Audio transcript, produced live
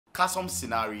Karlsoume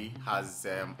Sinare has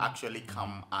actually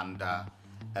come under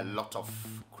a lot of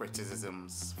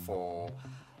criticisms for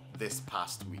this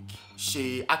past week.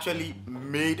 She actually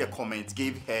made a comment,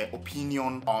 gave her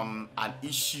opinion on an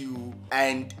issue,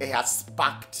 and it has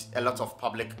sparked a lot of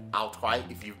public outcry.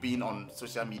 If you've been on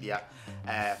social media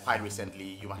quite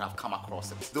recently, you might have come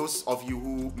across it. Those of you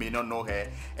who may not know her,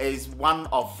 is one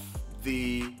of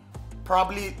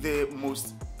probably the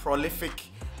most prolific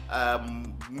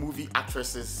movie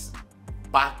actresses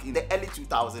back in the early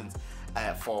 2000s,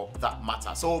 for that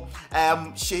matter. So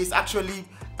she's actually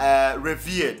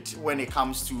revered when it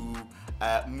comes to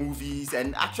movies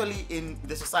and actually in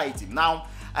the society. Now,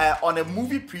 on a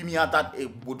movie premiere that it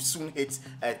would soon hit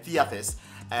theaters,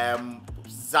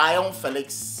 Zion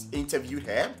Felix interviewed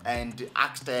her and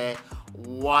asked her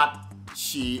what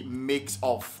she makes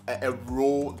of a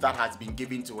role that has been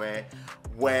given to her,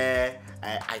 where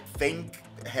I think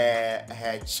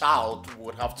her child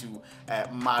would have to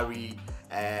marry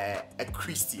a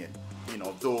Christian, you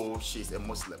know, though she's a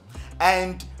Muslim.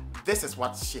 And this is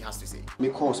what she has to say. In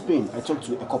the call Spain, I talked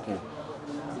to a couple.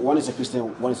 One is a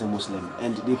Christian, one is a Muslim,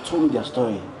 and they told me their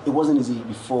story. It wasn't easy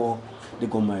before they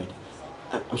got married.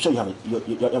 I'm sure you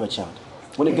have a child.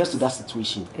 When it gets to that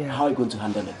situation, how are you going to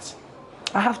handle it?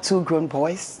 I have two grown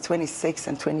boys, 26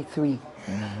 and 23.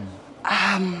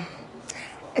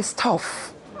 It's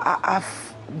tough.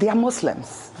 They are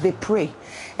Muslims. They pray.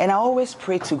 And I always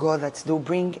pray to God that they'll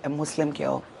bring a Muslim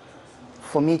girl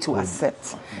for me to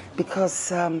accept.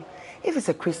 Because if it's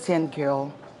a Christian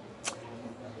girl,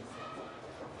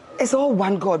 it's all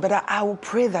one God, but I will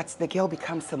pray that the girl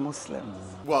becomes a Muslim.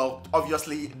 Well,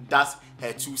 obviously, that's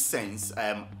her 2 cents.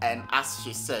 And as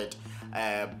she said,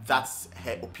 that's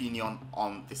her opinion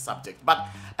on the subject. But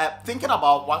thinking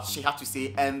about what she had to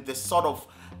say and the sort of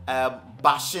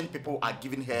bashing people are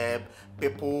giving her,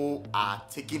 people are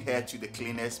taking her to the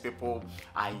cleaners, people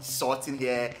are insulting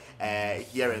her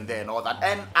here and there and all that.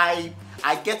 And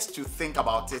I get to think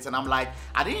about it, and I'm like,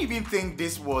 I didn't even think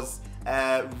this was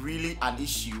really an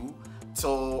issue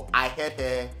till I heard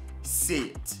her say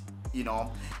it, you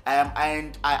know.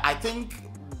 And I think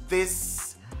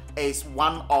this is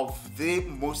one of the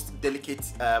most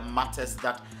delicate matters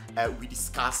that we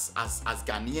discuss as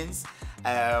Ghanaians.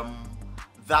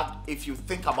 That if you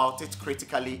think about it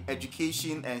critically,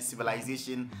 education and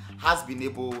civilization has been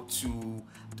able to,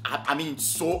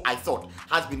 so I thought,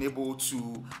 has been able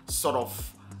to sort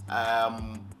of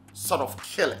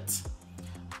kill it.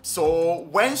 So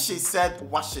when she said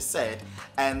what she said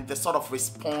and the sort of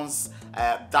response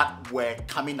that were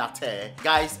coming at her,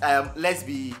 guys, let's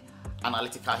be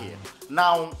analytical here.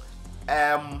 Now,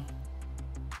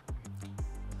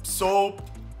 so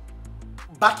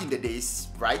back in the days,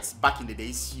 right? Back in the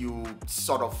days, you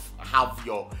sort of have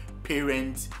your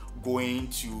parents going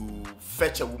to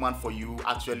fetch a woman for you.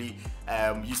 Actually,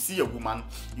 you see a woman,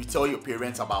 you tell your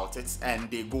parents about it, and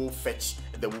they go fetch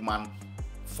the woman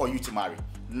for you to marry.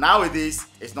 Nowadays,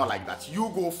 it's not like that.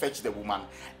 You go fetch the woman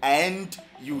and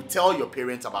you tell your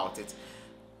parents about it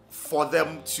for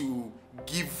them to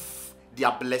give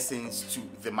their blessings to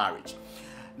the marriage.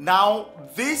 Now,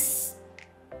 this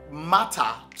matter,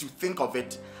 to think of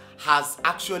it, has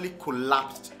actually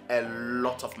collapsed a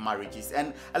lot of marriages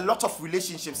and a lot of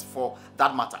relationships for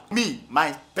that matter. Me,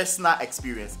 my personal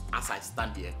experience as I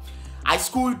stand here, I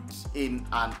schooled in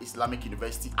an Islamic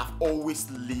university. I've always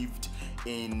lived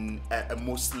in a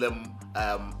Muslim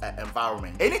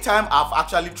environment. Anytime I've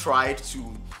actually tried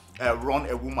to run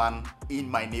a woman in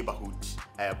my neighborhood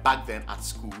back then at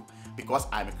school, because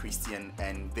I'm a Christian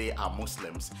and they are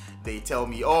Muslims, they tell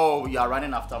me, oh, you are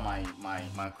running after my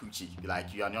coochie,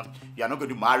 like you are not going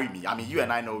to marry me. I mean, you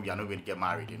and I know you are not going to get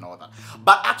married and all that.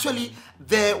 But actually,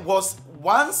 there was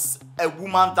once a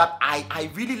woman that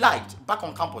I really liked back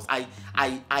on campus. I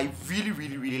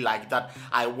really liked that.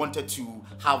 I wanted to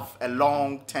have a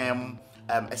long-term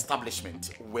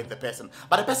establishment with the person,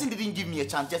 but the person didn't give me a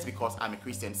chance just because I'm a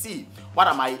Christian. See, what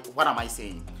am I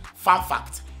saying? Fun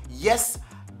fact, yes,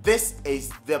 this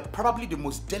is probably the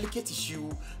most delicate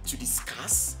issue to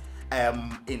discuss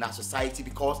in our society,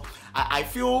 because I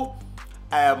feel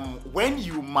when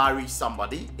you marry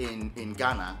somebody in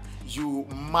Ghana, you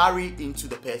marry into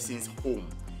the person's home.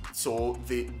 So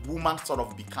the woman sort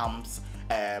of becomes,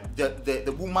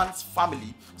 the woman's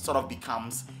family sort of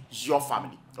becomes your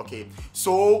family. Okay,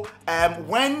 so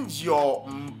when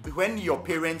your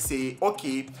parents say,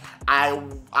 okay,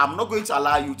 I'm not going to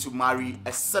allow you to marry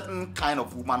a certain kind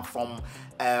of woman from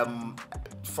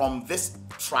this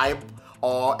tribe,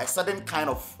 or a certain kind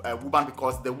of woman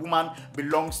because the woman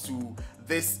belongs to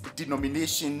this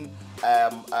denomination,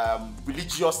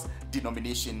 religious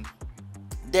denomination,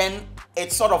 then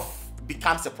it sort of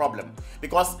becomes a problem,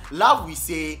 because love, we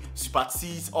say,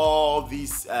 supersedes all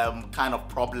these kind of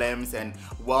problems, and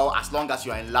well, as long as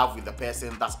you are in love with the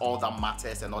person, that's all that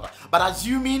matters and all that. But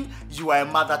assuming you are a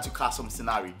mother to Karlsoume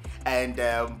Sinare, and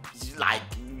like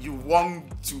you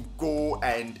want to go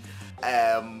and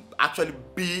actually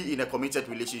be in a committed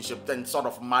relationship, then sort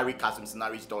of marry Karlsoume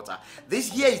Sinare's daughter.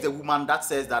 This here is the woman that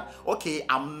says that, okay,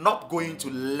 I'm not going to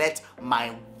let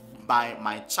my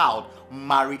child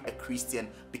marry a Christian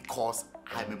because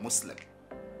I'm a Muslim.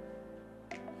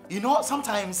 You know,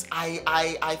 sometimes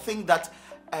I think that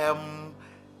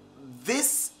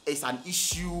this is an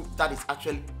issue that is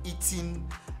actually eating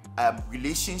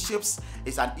relationships.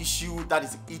 It's an issue that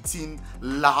is eating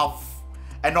love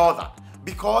and all that,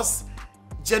 because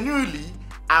genuinely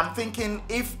I'm thinking,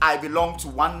 if I belong to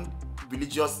one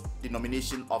religious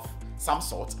denomination of some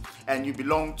sort and you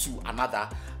belong to another,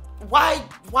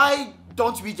 why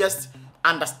don't we just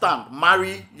understand?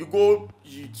 Marry, you go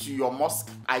to your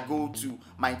mosque, I go to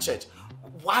my church.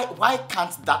 Why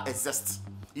can't that exist?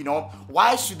 You know,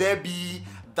 why should there be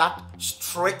that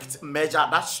strict measure,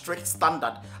 that strict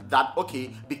standard that,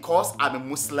 okay, because I'm a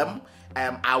Muslim,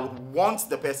 I would want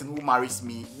the person who marries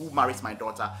me, who marries my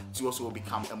daughter, to also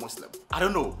become a Muslim? I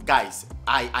don't know, guys.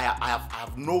 I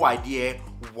have no idea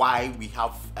why we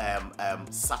have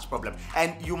such problem.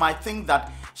 And you might think that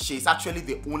she's actually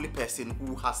the only person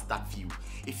who has that view.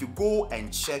 If you go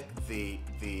and check the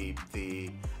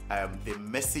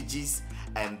messages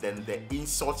and then the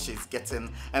insults she's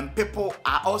getting, and people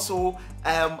are also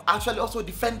actually also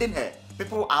defending her.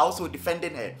 People are also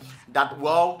defending her that,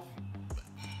 well,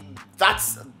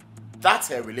 that's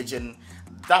her religion,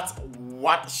 that's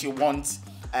what she wants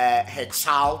her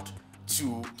child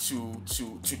to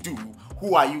do.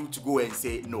 Who are you to go and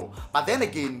say no? But then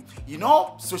again, you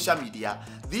know, social media,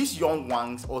 these young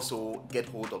ones also get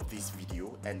hold of this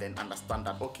video and then understand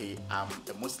that, okay, I'm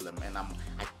a Muslim and I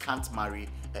can't marry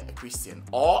a Christian,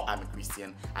 or I'm a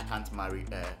Christian, I can't marry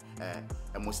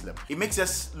a Muslim. It makes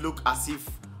us look as if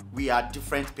we are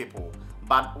different people.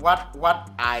 But what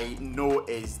I know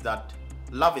is that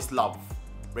love is love,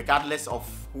 regardless of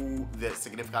who the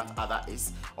significant other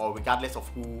is, or regardless of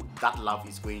who that love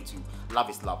is going to. Love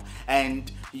is love. And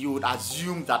you would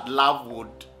assume that love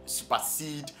would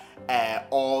supersede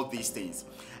all these things.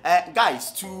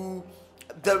 Guys,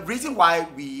 the reason why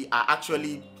we are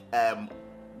actually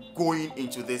going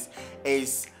into this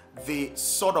is the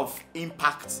sort of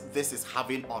impact this is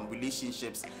having on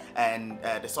relationships, and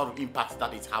the sort of impact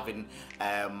that it's having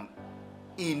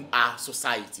in our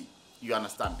society. You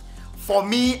understand? For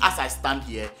me, as I stand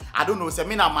here, I don't know, like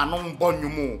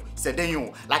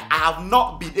I have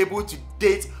not been able to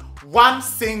date one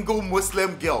single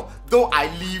Muslim girl, though I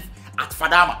live at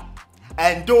Fadama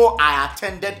and though I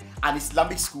attended an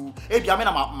Islamic school.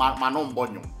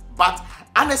 But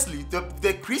honestly,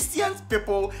 the Christian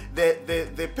people,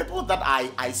 the people that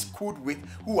I schooled with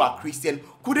who are Christian,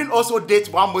 couldn't also date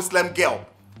one Muslim girl.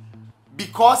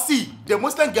 Because see, the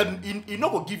Muslim girl, you know,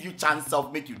 will give you chance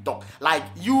of make you talk. Like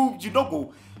you know,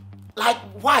 go, like,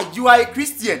 why? You are a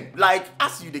Christian. Like,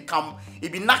 as you they come,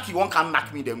 if you knock you, one can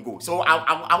knock me, then go. So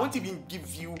I won't even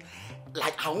give you,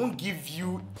 like, I won't give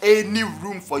you any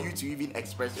room for you to even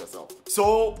express yourself.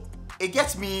 So it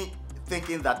gets me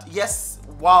thinking that, yes,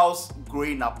 whilst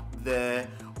growing up, there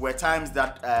were times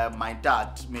that my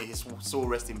dad, may his soul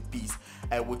rest in peace,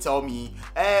 would tell me,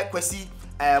 Kwesi,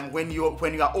 when you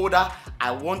are older,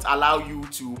 I won't allow you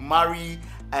to marry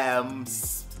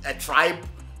a tribe,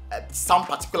 some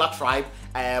particular tribe.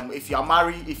 If you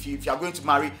are going to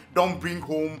marry, don't bring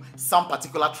home some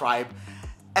particular tribe.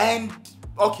 And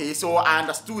okay, so I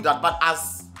understood that. But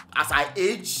as I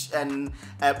age and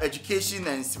education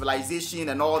and civilization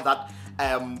and all that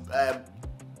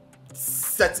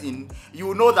set in,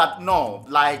 you know that no,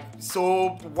 like, so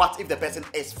what if the person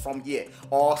is from here,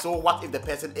 or so what if the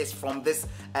person is from this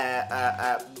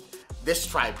this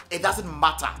tribe? It doesn't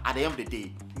matter at the end of the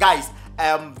day, guys.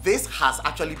 This has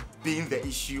actually been the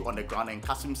issue on the ground, and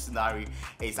Karlsoume Sinare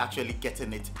is actually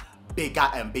getting it bigger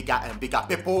and bigger and bigger.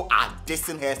 People are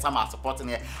dissing her, some are supporting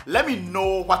her. Let me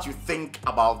know what you think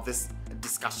about this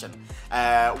discussion,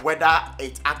 whether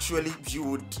it actually, you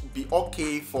would be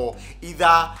okay for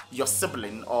either your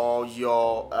sibling or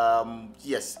your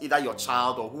yes, either your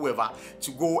child or whoever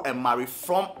to go and marry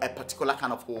from a particular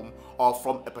kind of home or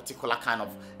from a particular kind of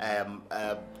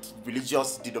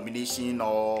religious denomination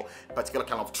or particular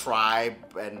kind of tribe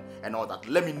and all that.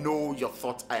 Let me know your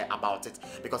thoughts about it,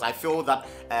 because I feel that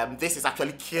this is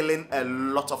actually killing a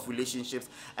lot of relationships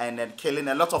and then killing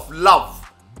a lot of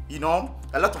love. You know,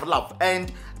 a lot of love.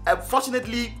 And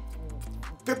fortunately,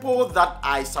 people that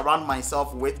I surround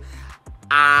myself with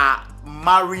are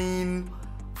marrying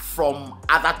from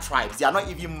other tribes. They are not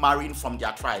even marrying from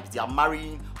their tribes. They are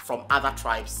marrying from other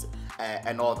tribes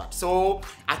and all that. So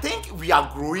I think we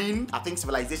are growing. I think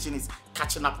civilization is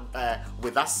catching up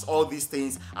with us. All these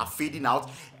things are fading out.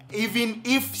 Even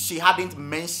if she hadn't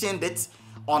mentioned it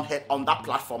on that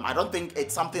platform, I don't think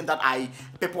it's something that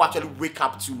people actually wake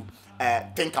up to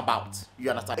think about. You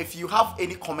understand? If you have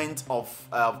any comment of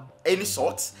any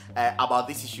sort about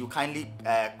this issue, kindly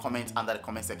comment under the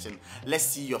comment section. Let's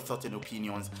see your thoughts and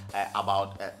opinions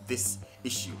about this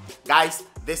issue. Guys,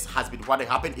 this has been what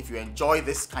happened. If you enjoy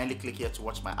this, kindly click here to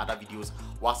watch my other videos.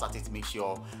 Whilst at it, make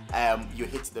sure you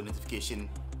hit the notification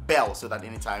bell so that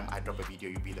anytime I drop a video,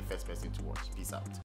 you'll be the first person to watch. Peace out.